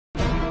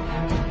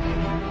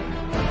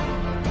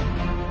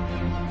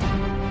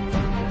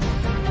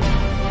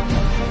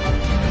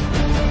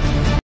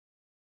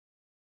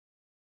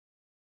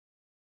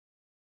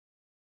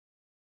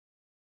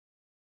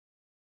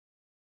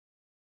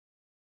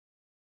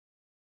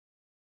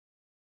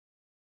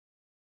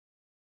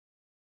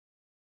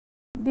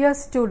Dear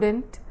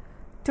student,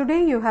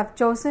 today you have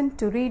chosen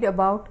to read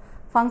about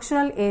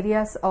functional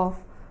areas of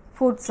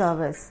food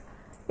service.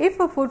 If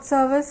a food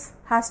service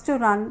has to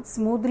run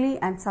smoothly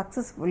and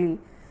successfully,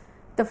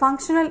 the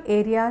functional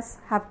areas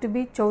have to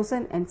be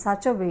chosen in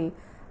such a way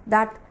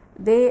that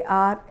they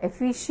are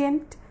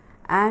efficient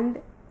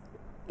and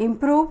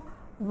improve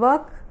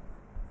work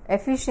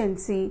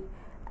efficiency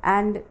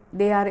and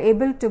they are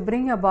able to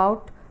bring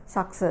about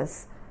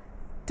success.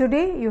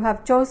 Today you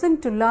have chosen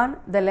to learn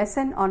the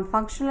lesson on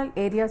functional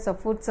areas of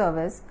food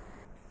service.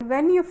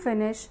 When you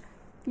finish,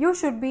 you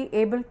should be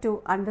able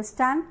to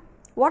understand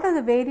what are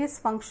the various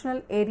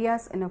functional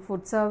areas in a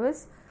food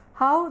service,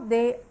 how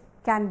they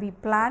can be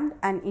planned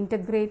and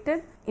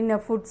integrated in a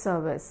food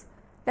service.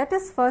 Let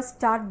us first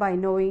start by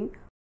knowing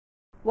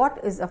what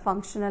is a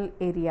functional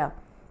area.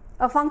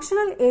 A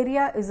functional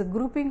area is a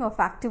grouping of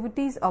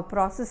activities or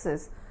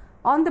processes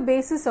on the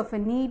basis of a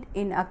need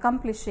in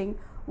accomplishing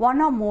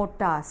one or more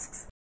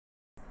tasks.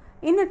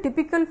 In a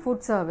typical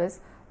food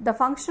service, the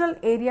functional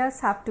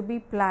areas have to be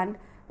planned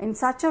in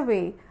such a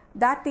way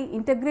that the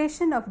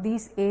integration of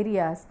these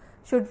areas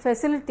should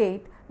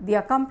facilitate the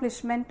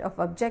accomplishment of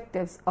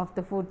objectives of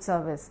the food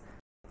service.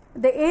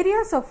 The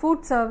areas of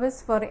food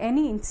service for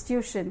any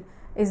institution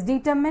is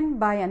determined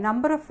by a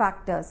number of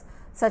factors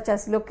such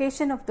as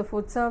location of the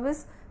food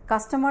service,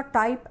 customer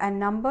type and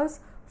numbers,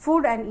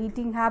 food and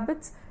eating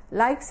habits,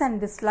 likes and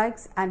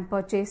dislikes, and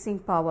purchasing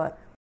power.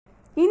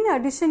 In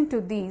addition to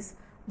these,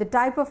 the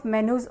type of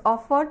menus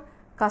offered,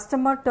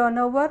 customer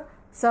turnover,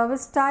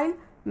 service style,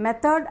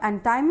 method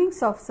and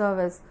timings of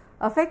service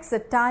affects the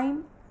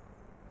time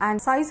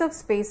and size of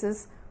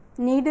spaces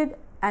needed,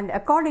 and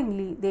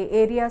accordingly the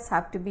areas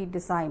have to be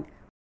designed.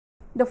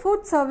 The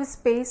food service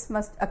space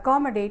must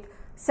accommodate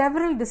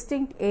several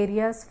distinct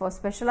areas for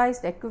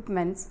specialized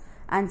equipments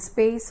and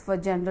space for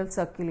general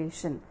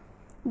circulation.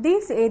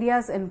 These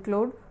areas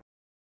include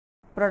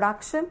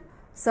production,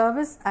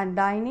 service and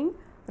dining,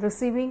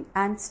 receiving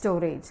and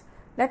storage.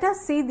 Let us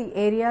see the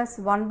areas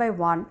one by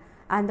one,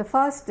 and the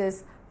first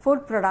is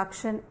food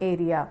production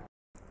area.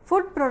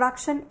 Food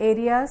production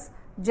areas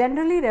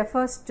generally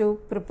refers to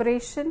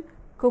preparation,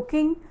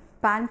 cooking,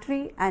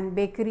 pantry and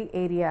bakery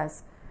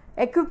areas.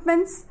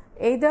 Equipments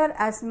either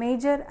as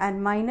major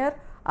and minor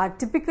are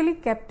typically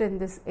kept in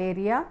this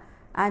area,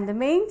 and the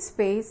main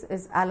space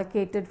is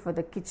allocated for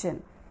the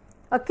kitchen.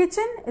 A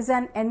kitchen is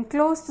an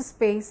enclosed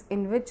space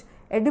in which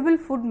edible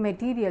food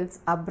materials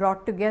are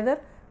brought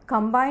together,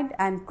 combined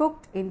and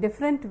cooked in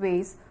different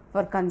ways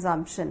for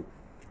consumption.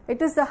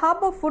 It is the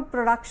hub of food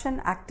production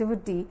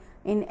activity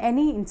in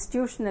any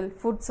institutional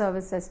food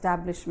service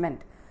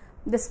establishment.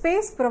 The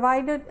space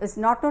provided is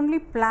not only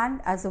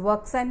planned as a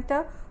work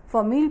center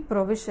for meal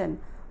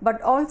provision,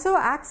 but also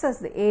acts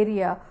as the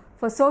area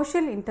for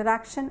social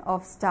interaction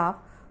of staff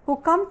who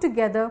come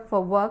together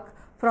for work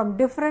from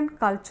different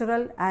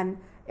cultural and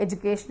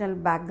educational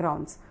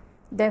backgrounds.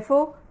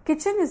 Therefore,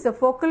 kitchen is the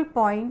focal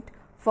point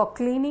for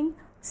cleaning,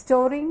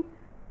 storing,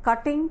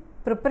 cutting,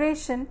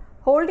 preparation,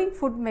 holding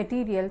food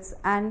materials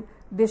and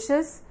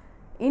dishes,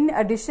 in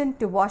addition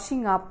to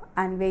washing up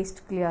and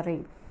waste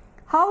clearing.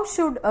 How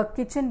should a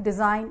kitchen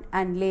design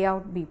and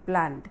layout be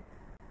planned?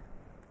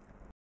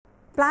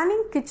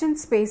 Planning kitchen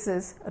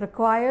spaces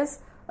requires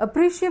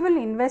appreciable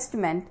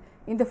investment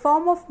in the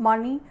form of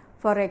money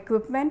for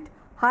equipment,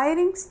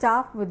 hiring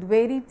staff with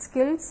varied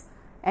skills,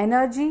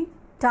 energy,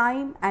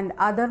 time and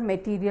other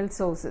material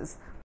sources.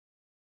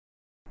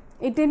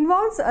 It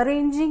involves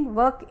arranging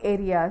work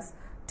areas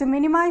to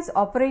minimize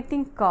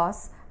operating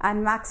costs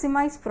and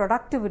maximize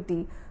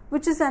productivity,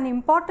 which is an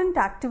important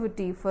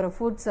activity for a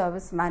food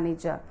service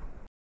manager.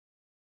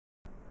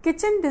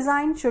 Kitchen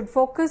design should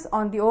focus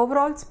on the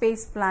overall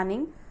space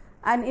planning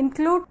and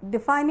include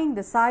defining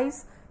the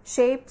size,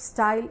 shape,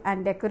 style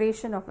and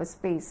decoration of a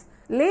space.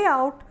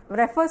 Layout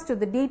refers to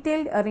the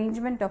detailed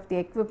arrangement of the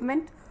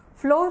equipment,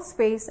 floor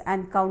space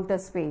and counter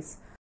space.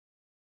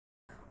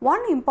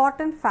 One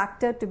important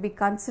factor to be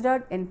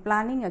considered in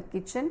planning a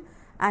kitchen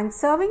and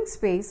serving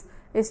space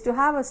is to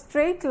have a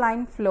straight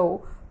line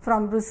flow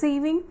from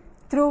receiving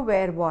through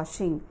ware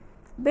washing.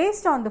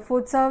 Based on the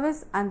food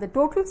service and the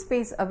total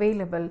space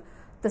available,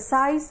 the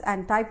size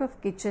and type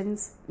of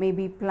kitchens may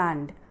be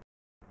planned.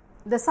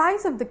 The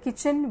size of the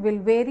kitchen will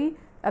vary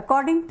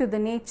according to the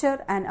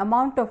nature and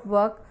amount of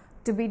work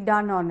to be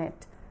done on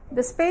it.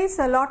 The space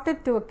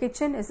allotted to a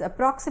kitchen is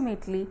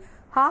approximately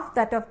half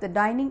that of the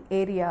dining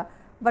area,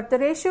 but the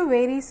ratio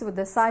varies with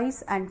the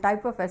size and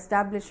type of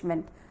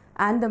establishment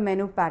and the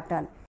menu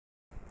pattern.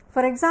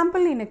 For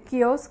example, in a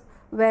kiosk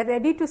where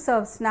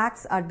ready-to-serve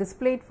snacks are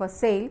displayed for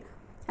sale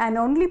and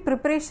only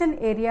preparation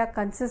area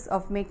consists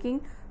of making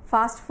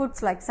fast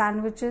foods like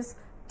sandwiches,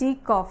 tea,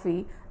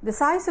 coffee, the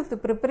size of the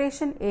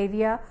preparation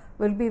area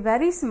will be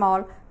very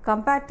small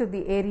compared to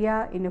the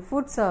area in a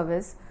food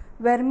service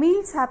where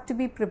meals have to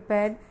be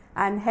prepared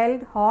and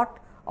held hot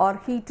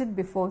or heated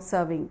before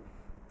serving.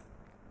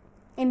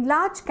 In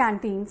large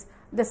canteens,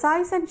 the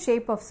size and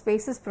shape of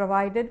spaces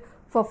provided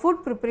for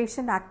food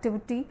preparation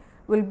activity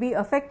will be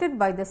affected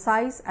by the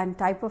size and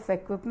type of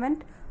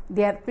equipment,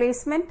 their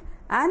placement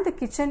and the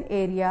kitchen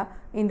area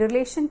in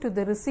relation to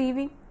the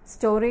receiving,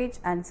 storage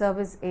and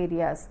service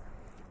areas.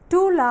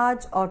 Too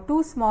large or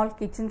too small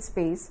kitchen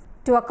space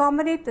to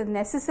accommodate the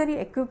necessary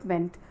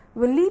equipment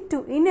will lead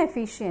to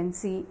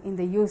inefficiency in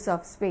the use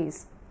of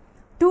space.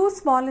 Too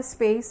small a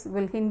space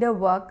will hinder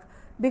work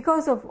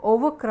because of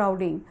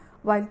overcrowding,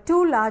 while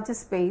too large a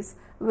space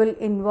will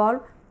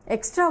involve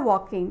extra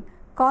walking,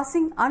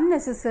 causing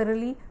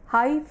unnecessarily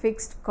high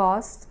fixed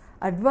costs,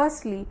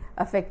 adversely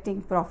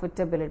affecting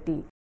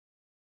profitability.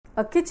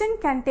 A kitchen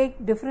can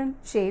take different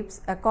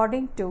shapes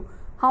according to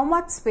how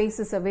much space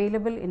is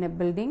available in a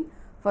building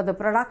for the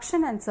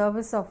production and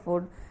service of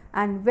food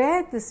and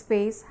where the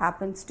space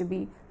happens to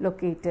be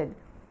located.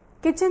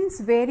 Kitchens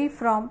vary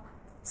from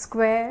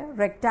square,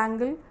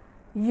 rectangle,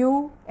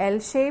 U,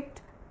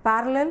 L-shaped,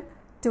 parallel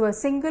to a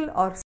single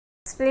or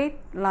straight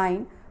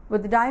line,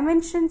 with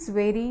dimensions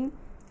varying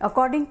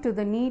according to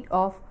the need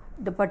of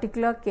the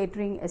particular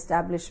catering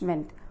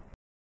establishment.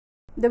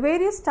 The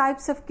various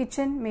types of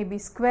kitchen may be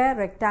square,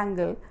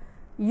 rectangle,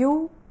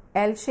 U,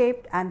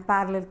 L-shaped and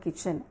parallel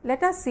kitchen.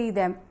 Let us see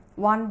them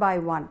one by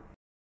one.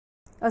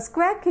 A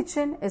square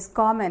kitchen is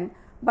common,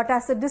 but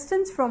as the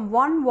distance from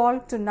one wall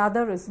to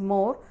another is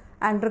more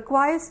and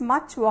requires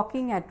much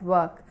walking at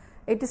work,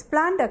 it is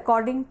planned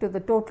according to the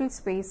total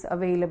space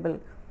available.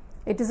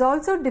 It is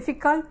also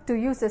difficult to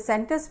use the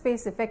center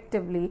space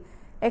effectively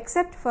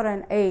except for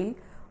an ale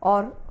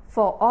or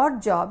for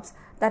odd jobs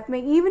that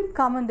may even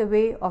come in the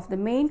way of the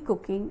main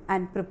cooking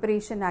and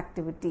preparation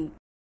activity.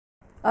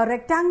 A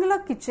rectangular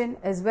kitchen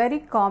is very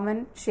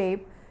common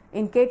shape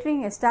in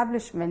catering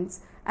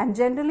establishments and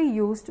generally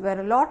used where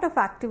a lot of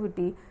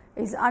activity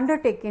is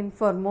undertaken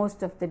for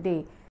most of the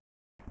day.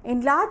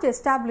 In large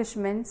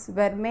establishments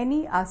where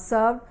many are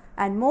served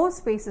and more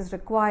space is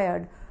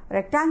required,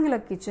 rectangular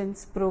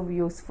kitchens prove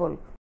useful.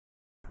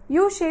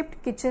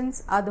 U-shaped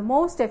kitchens are the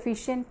most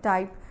efficient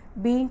type,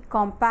 being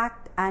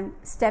compact and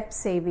step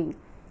saving.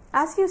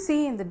 As you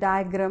see in the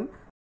diagram,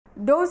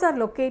 doors are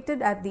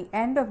located at the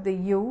end of the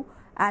U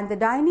and the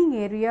dining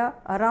area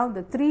around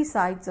the three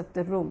sides of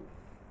the room.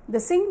 The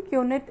sink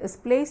unit is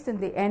placed in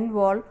the end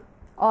wall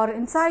or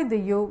inside the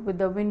U with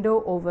the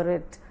window over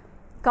it.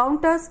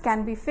 Counters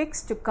can be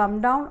fixed to come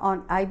down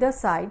on either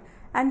side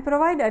and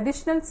provide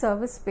additional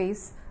service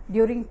space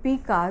during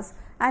peak hours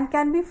and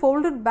can be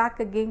folded back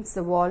against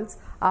the walls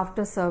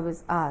after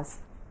service hours.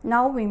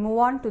 Now we move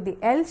on to the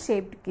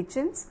L-shaped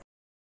kitchens.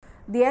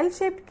 The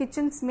L-shaped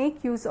kitchens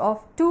make use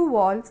of two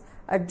walls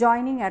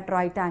adjoining at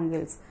right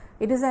angles.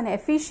 It is an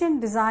efficient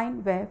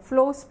design where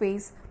floor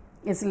space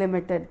is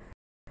limited.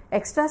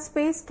 Extra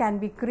space can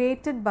be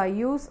created by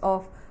use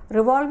of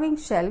revolving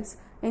shelves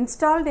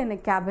installed in a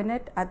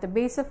cabinet at the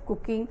base of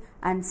cooking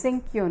and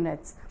sink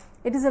units.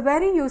 It is a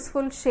very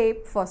useful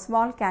shape for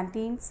small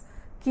canteens,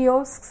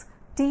 kiosks,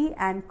 tea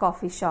and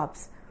coffee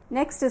shops.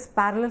 Next is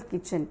parallel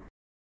kitchen.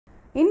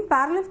 In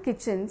parallel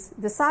kitchens,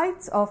 the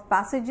sides of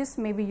passages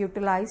may be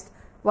utilized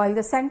while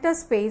the center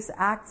space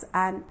acts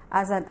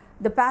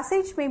the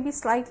passage may be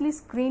slightly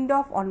screened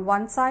off on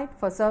one side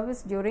for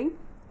service during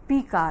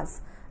peak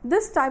hours.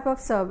 This type of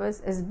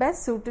service is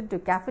best suited to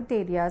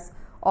cafeterias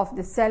of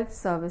the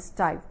self-service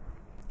type.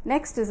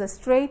 Next is a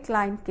straight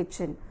line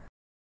kitchen.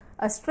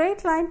 A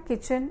straight line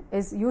kitchen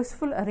is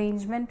useful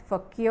arrangement for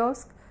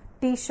kiosk,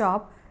 tea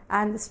shop,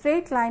 and the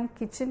straight line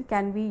kitchen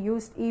can be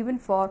used even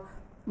for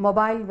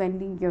mobile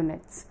vending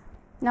units.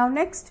 Now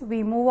next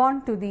we move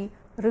on to the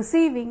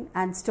receiving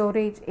and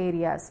storage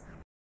areas.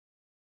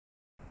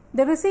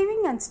 The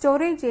receiving and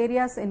storage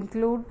areas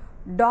include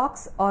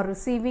docks or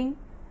receiving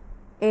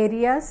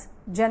areas,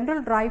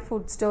 general dry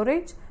food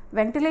storage,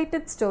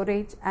 ventilated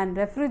storage and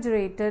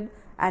refrigerated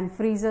and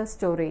freezer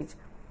storage.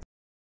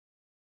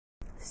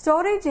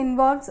 Storage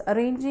involves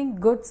arranging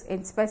goods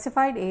in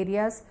specified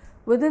areas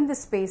within the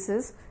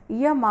spaces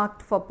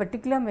earmarked for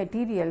particular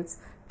materials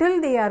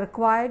till they are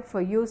required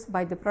for use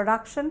by the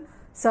production,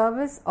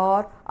 service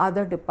or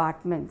other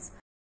departments.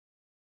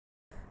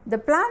 The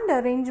planned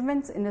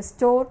arrangements in a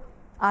store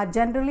are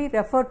generally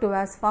referred to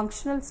as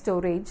functional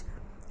storage,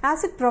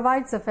 as it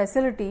provides a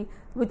facility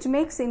which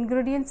makes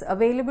ingredients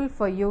available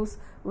for use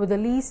with the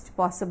least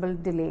possible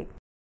delay.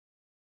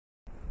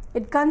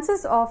 It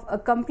consists of a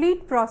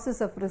complete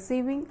process of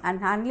receiving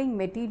and handling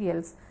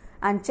materials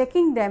and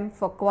checking them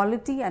for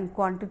quality and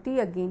quantity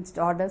against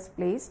orders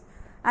placed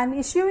and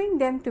issuing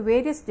them to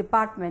various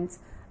departments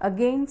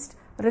against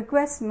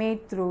requests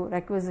made through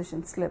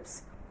requisition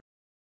slips.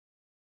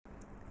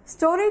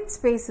 Storage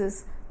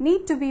spaces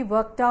need to be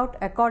worked out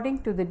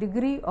according to the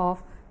degree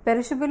of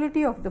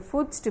perishability of the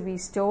foods to be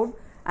stored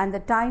and the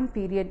time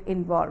period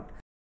involved.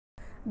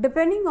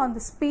 Depending on the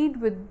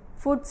speed with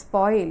food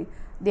spoil,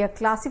 they are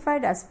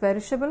classified as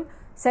perishable,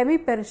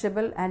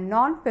 semi-perishable and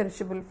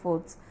non-perishable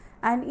foods,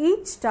 and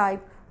each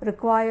type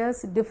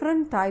requires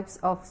different types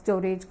of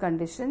storage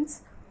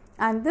conditions,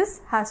 and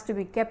this has to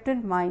be kept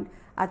in mind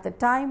at the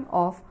time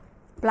of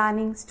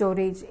planning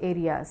storage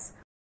areas.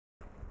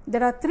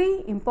 There are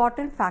three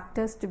important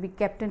factors to be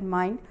kept in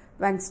mind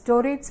when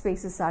storage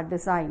spaces are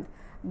designed.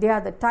 They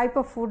are the type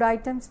of food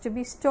items to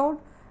be stored,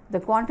 the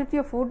quantity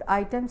of food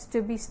items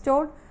to be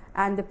stored,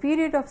 and the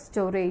period of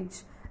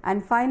storage,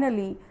 and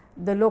finally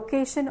the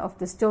location of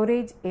the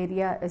storage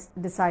area is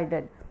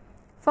decided.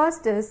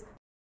 First is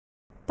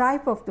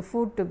type of the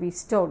food to be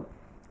stored.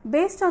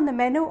 Based on the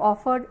menu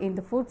offered in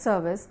the food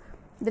service,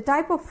 the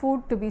type of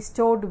food to be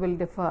stored will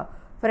differ.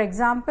 For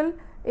example,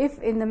 if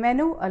in the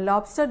menu a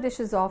lobster dish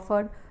is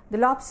offered, the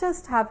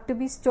lobsters have to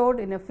be stored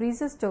in a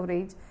freezer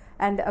storage,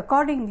 and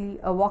accordingly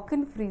a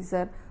walk-in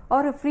freezer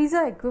or a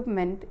freezer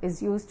equipment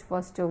is used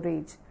for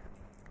storage.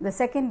 The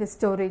second is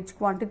storage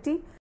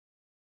quantity.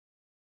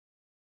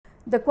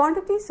 The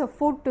quantities of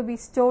food to be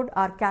stored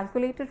are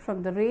calculated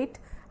from the rate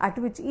at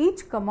which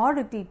each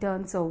commodity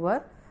turns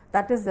over,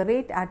 that is the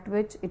rate at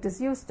which it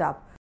is used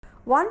up.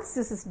 Once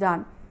this is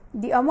done,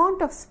 the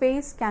amount of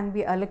space can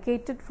be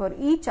allocated for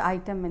each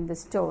item in the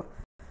store.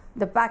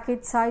 The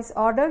package size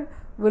ordered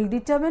will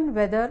determine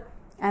whether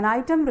an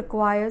item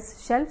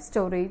requires shelf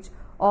storage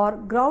or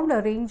ground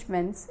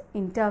arrangements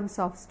in terms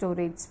of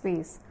storage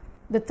space.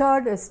 The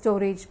third is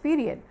storage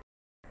period.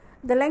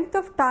 The length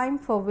of time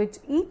for which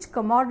each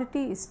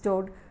commodity is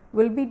stored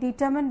will be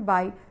determined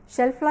by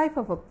shelf life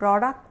of a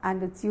product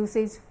and its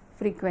usage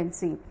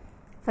frequency.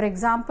 For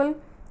example,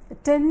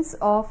 tins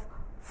of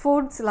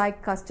foods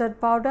like custard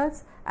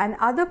powders and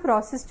other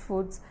processed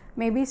foods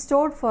may be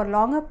stored for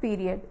longer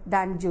period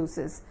than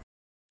juices.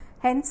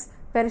 Hence,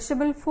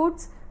 perishable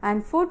foods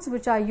and foods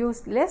which are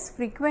used less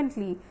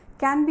frequently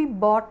can be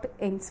bought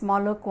in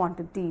smaller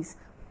quantities.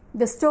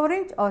 The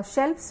storage or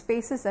shelf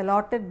spaces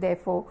allotted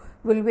therefore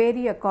will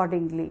vary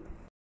accordingly.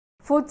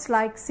 Foods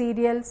like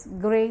cereals,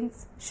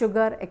 grains,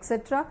 sugar,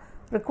 etc.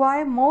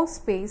 require more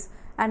space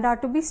and are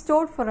to be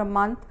stored for a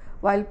month,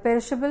 while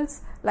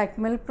perishables like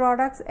milk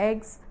products,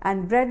 eggs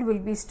and bread will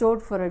be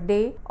stored for a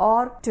day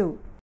or two.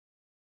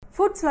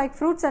 Foods like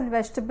fruits and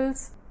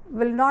vegetables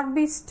will not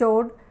be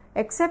stored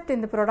except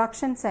in the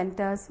production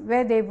centers,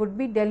 where they would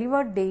be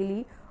delivered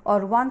daily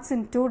or once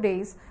in 2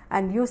 days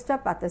and used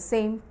up at the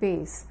same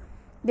pace.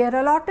 They are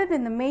allotted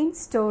in the main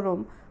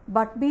storeroom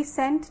but be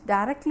sent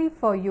directly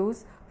for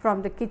use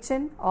from the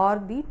kitchen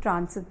or the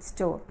transit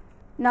store.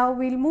 Now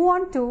we will move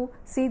on to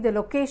see the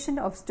location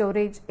of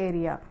storage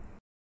area.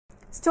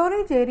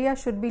 Storage area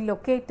should be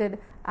located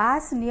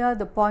as near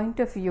the point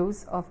of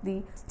use of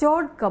the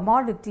stored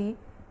commodity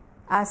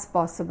as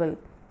possible.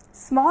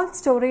 Small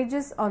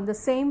storages on the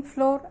same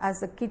floor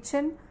as the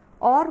kitchen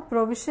or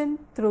provision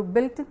through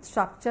built-in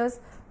structures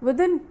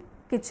within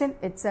kitchen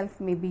itself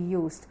may be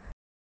used.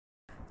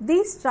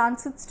 These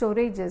transit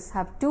storages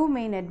have two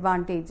main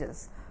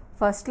advantages.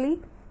 Firstly,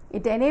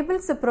 it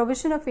enables the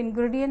provision of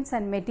ingredients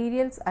and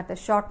materials at a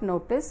short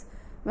notice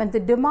when the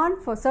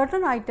demand for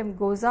certain item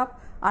goes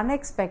up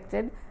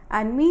unexpected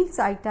and meals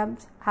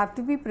items have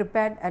to be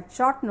prepared at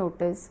short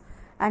notice.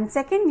 And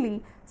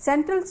secondly,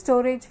 central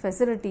storage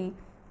facility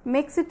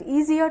makes it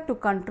easier to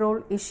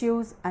control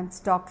issues and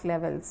stock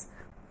levels.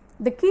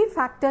 The key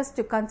factors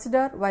to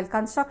consider while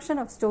construction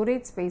of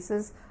storage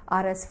spaces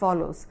are as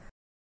follows.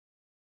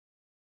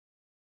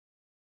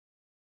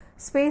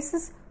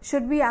 Spaces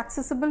should be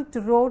accessible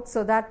to roads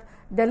so that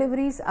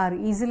deliveries are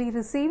easily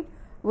received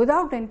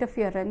without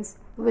interference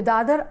with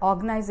other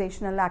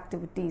organizational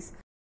activities.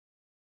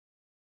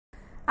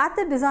 At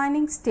the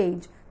designing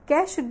stage,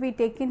 care should be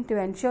taken to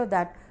ensure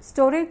that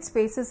storage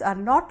spaces are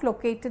not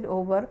located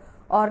over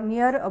or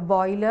near a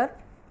boiler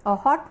or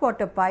hot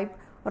water pipe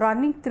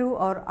running through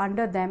or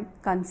under them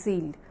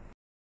concealed.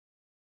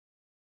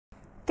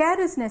 Care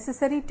is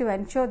necessary to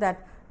ensure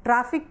that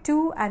traffic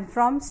to and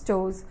from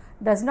stores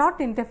does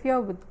not interfere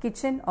with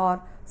kitchen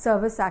or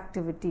service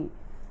activity.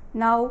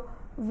 Now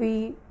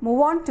we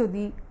move on to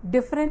the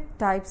different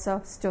types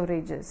of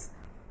storages.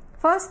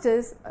 First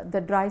is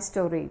the dry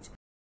storage.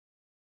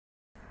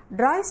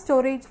 Dry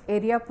storage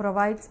area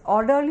provides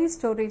orderly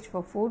storage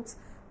for foods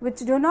which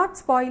do not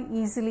spoil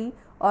easily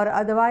or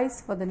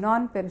otherwise for the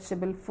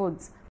non-perishable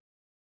foods.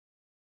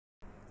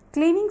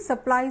 Cleaning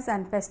supplies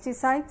and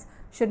pesticides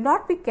should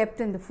not be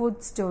kept in the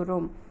food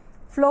storeroom.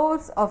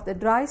 Floors of the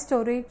dry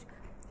storage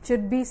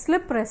should be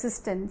slip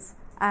resistant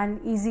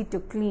and easy to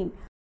clean.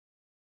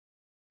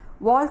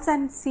 Walls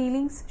and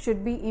ceilings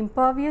should be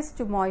impervious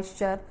to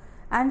moisture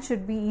and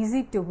should be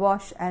easy to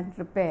wash and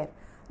repair.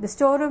 The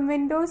storeroom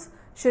windows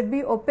should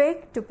be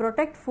opaque to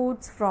protect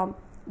foods from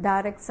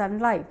direct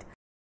sunlight.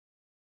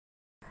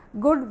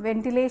 Good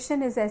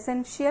ventilation is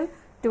essential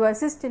to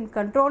assist in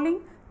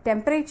controlling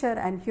temperature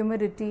and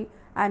humidity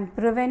and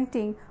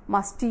preventing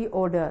musty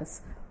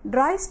odors.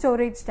 Dry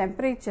storage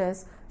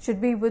temperatures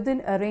should be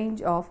within a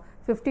range of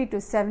 50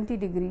 to 70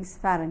 degrees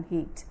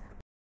Fahrenheit.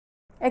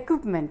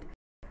 Equipment.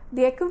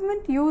 The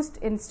equipment used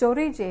in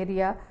storage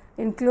area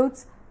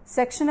includes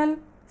sectional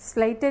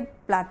slated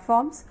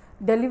platforms,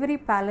 delivery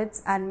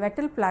pallets and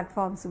metal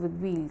platforms with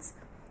wheels.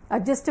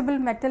 Adjustable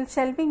metal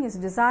shelving is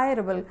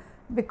desirable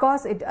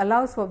because it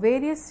allows for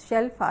various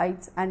shelf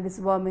heights and is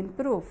vermin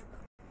proof.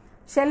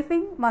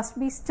 Shelving must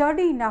be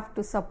sturdy enough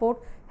to support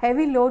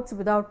heavy loads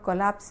without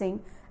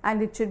collapsing,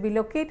 and it should be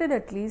located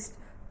at least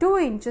 2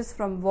 inches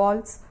from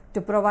walls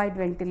to provide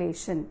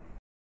ventilation.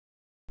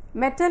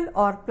 Metal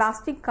or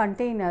plastic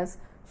containers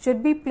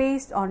should be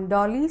placed on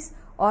dollies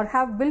or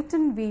have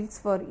built-in wheels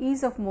for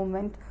ease of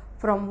movement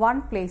from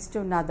one place to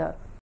another.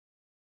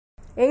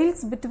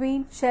 Aisles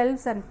between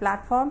shelves and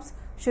platforms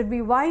should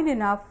be wide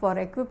enough for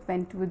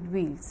equipment with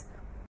wheels.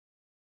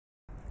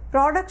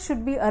 Products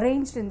should be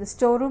arranged in the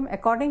storeroom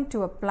according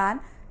to a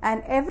plan,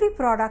 and every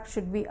product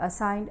should be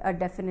assigned a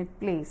definite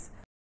place.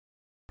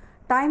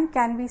 Time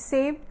can be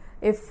saved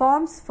if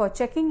forms for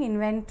checking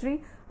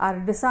inventory are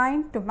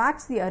designed to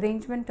match the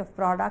arrangement of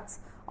products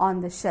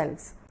on the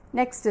shelves.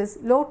 Next is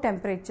low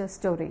temperature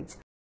storage.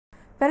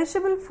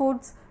 Perishable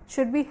foods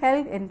should be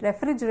held in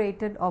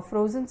refrigerated or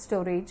frozen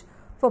storage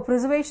for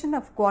preservation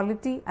of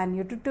quality and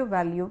nutritive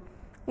value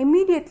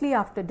immediately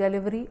after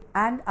delivery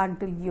and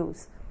until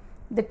use.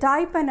 The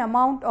type and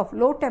amount of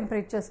low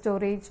temperature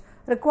storage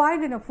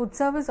required in a food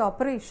service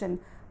operation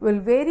will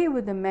vary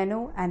with the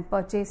menu and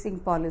purchasing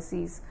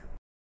policies.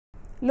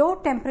 Low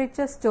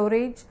temperature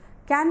storage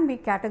can be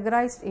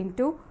categorized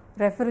into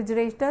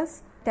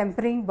refrigerators,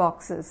 tempering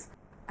boxes,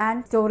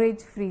 and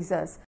storage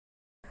freezers.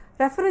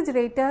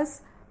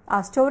 Refrigerators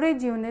are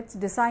storage units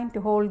designed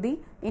to hold the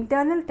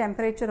internal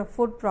temperature of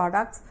food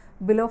products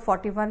below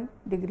 41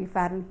 degree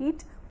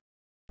Fahrenheit.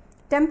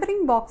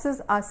 Tempering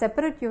boxes are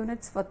separate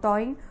units for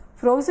thawing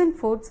frozen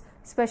foods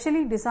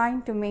specially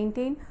designed to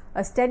maintain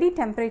a steady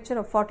temperature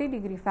of 40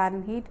 degree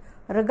Fahrenheit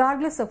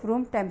regardless of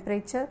room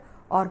temperature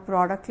or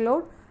product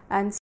load,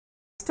 and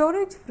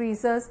storage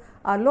freezers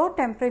are low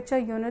temperature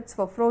units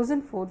for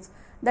frozen foods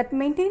that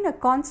maintain a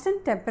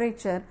constant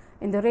temperature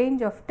in the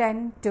range of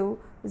 10 to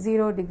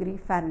 0 degree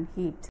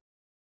Fahrenheit.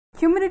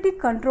 Humidity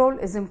control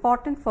is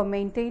important for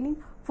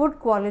maintaining food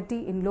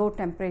quality in low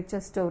temperature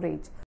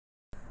storage.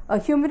 A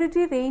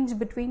humidity range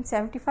between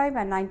 75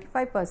 and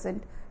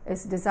 95%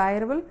 is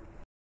desirable.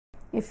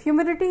 If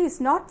humidity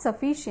is not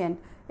sufficient,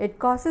 it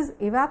causes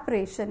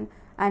evaporation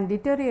and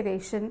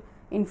deterioration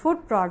in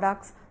food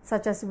products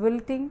such as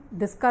wilting,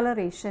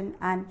 discoloration,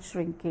 and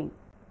shrinking.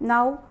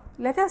 Now,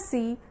 let us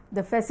see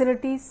the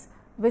facilities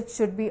which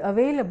should be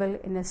available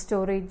in a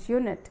storage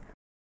unit.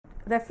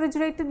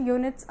 Refrigerated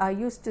units are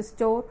used to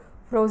store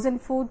frozen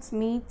foods,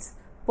 meats,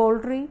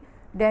 poultry,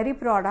 dairy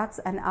products,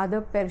 and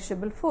other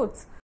perishable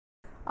foods.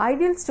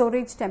 Ideal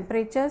storage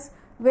temperatures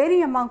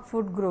vary among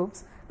food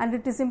groups, and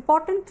it is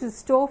important to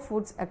store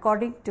foods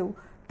according to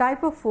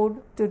type of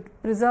food to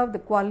preserve the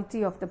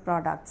quality of the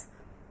products.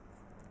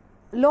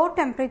 Low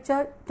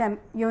temperature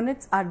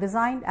units are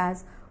designed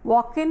as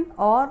walk-in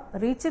or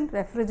reach-in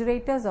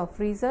refrigerators or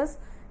freezers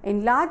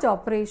in large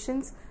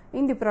operations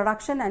in the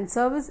production and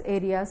service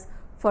areas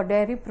for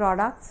dairy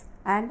products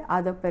and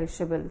other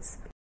perishables.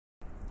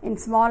 In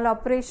small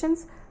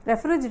operations,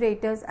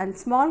 refrigerators and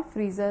small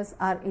freezers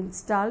are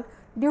installed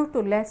due to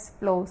less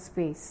floor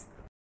space.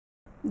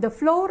 The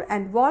floor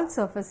and wall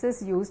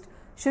surfaces used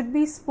should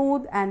be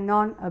smooth and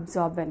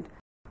non-absorbent.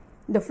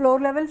 The floor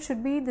level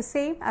should be the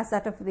same as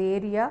that of the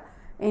area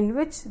in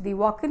which the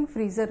walk-in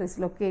freezer is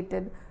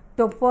located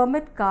to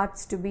permit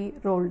carts to be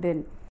rolled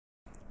in.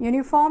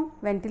 Uniform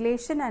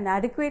ventilation and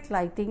adequate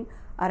lighting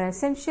are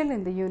essential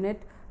in the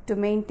unit to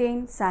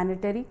maintain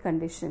sanitary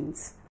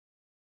conditions.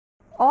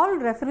 All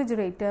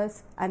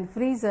refrigerators and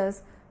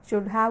freezers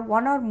should have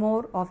one or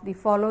more of the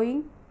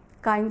following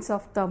kinds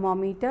of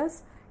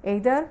thermometers,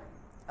 either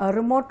a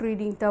remote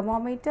reading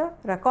thermometer,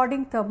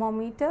 recording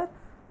thermometer,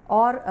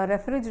 or a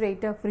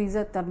refrigerator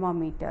freezer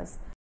thermometers.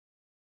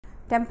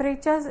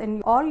 Temperatures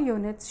in all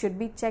units should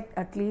be checked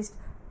at least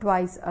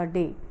twice a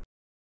day.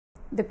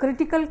 The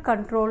critical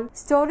control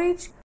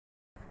storage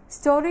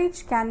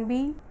can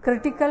be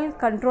critical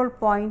control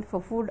point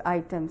for food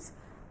items.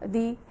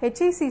 The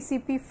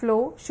HACCP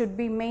flow should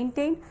be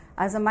maintained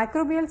as a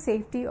microbial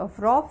safety of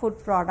raw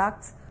food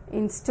products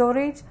in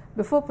storage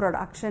before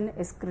production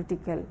is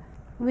critical.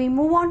 We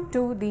move on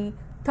to the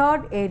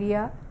third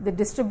area, the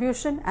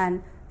distribution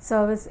and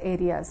service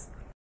areas.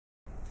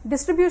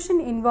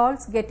 Distribution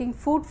involves getting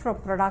food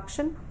from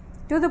production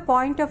to the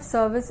point of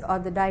service or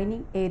the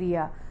dining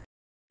area.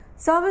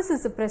 Service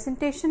is the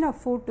presentation of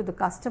food to the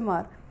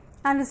customer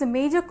and is a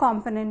major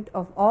component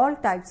of all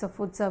types of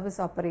food service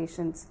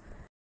operations.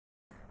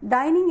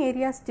 Dining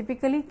areas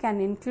typically can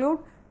include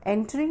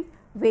entry,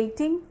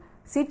 waiting,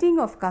 seating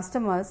of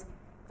customers,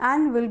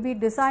 and will be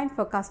designed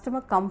for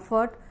customer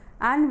comfort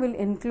and will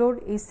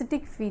include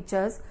aesthetic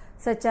features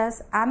such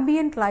as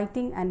ambient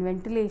lighting and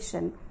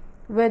ventilation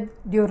with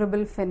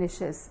durable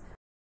finishes.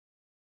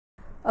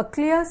 A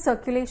clear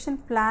circulation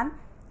plan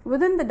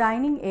within the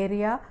dining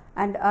area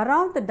and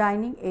around the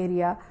dining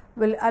area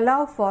will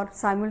allow for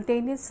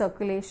simultaneous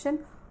circulation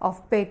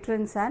of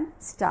patrons and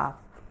staff.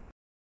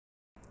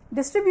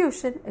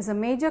 Distribution is a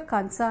major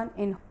concern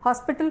in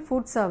hospital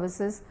food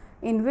services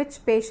in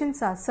which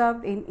patients are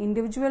served in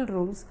individual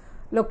rooms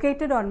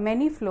located on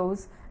many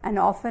floors and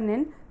often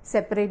in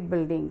separate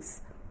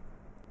buildings.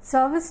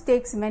 Service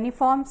takes many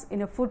forms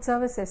in a food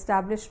service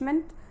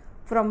establishment,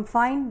 from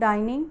fine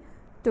dining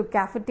to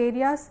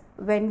cafeterias,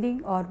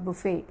 vending or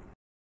buffet.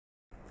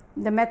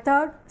 The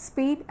method,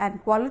 speed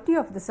and quality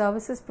of the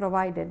services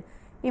provided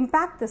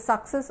impact the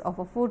success of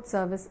a food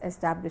service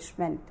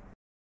establishment.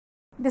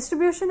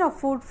 Distribution of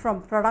food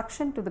from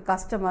production to the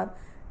customer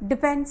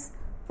depends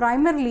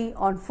primarily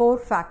on 4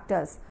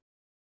 factors: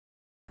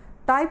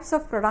 types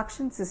of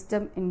production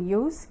system in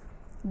use,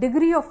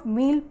 degree of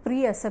meal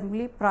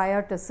pre-assembly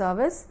prior to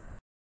service,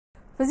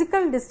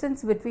 physical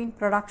distance between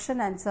production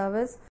and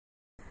service,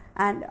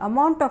 and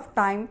amount of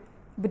time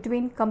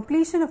between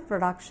completion of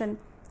production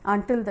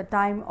until the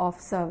time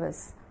of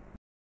service.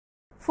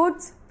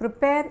 Foods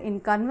prepared in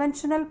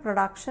conventional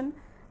production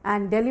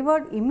and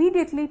delivered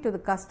immediately to the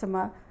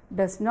customer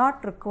does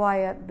not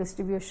require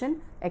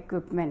distribution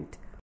equipment.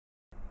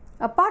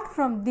 Apart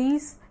from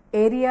these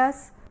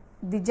areas,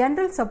 the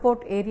general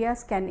support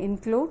areas can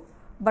include,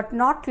 but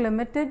not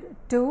limited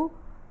to,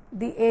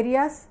 the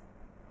areas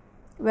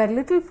where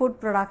little food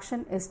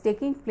production is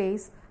taking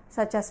place,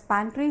 such as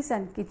pantries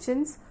and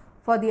kitchens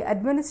for the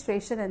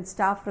administration and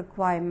staff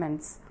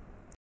requirements.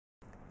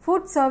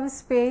 Food service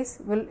space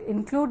will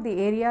include the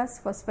areas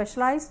for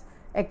specialized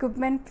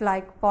equipment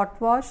like pot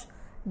wash,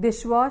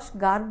 dishwash,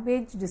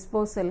 garbage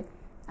disposal,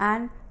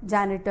 and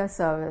janitor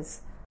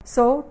service.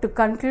 So, to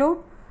conclude,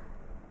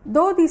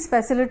 though these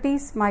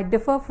facilities might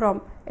differ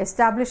from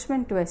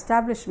establishment to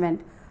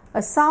establishment,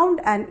 a sound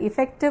and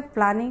effective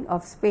planning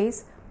of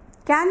space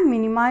can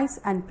minimize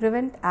and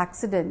prevent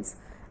accidents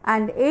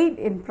and aid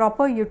in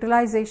proper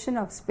utilization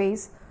of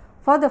space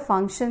for the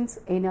functions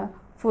in a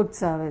food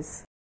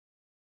service.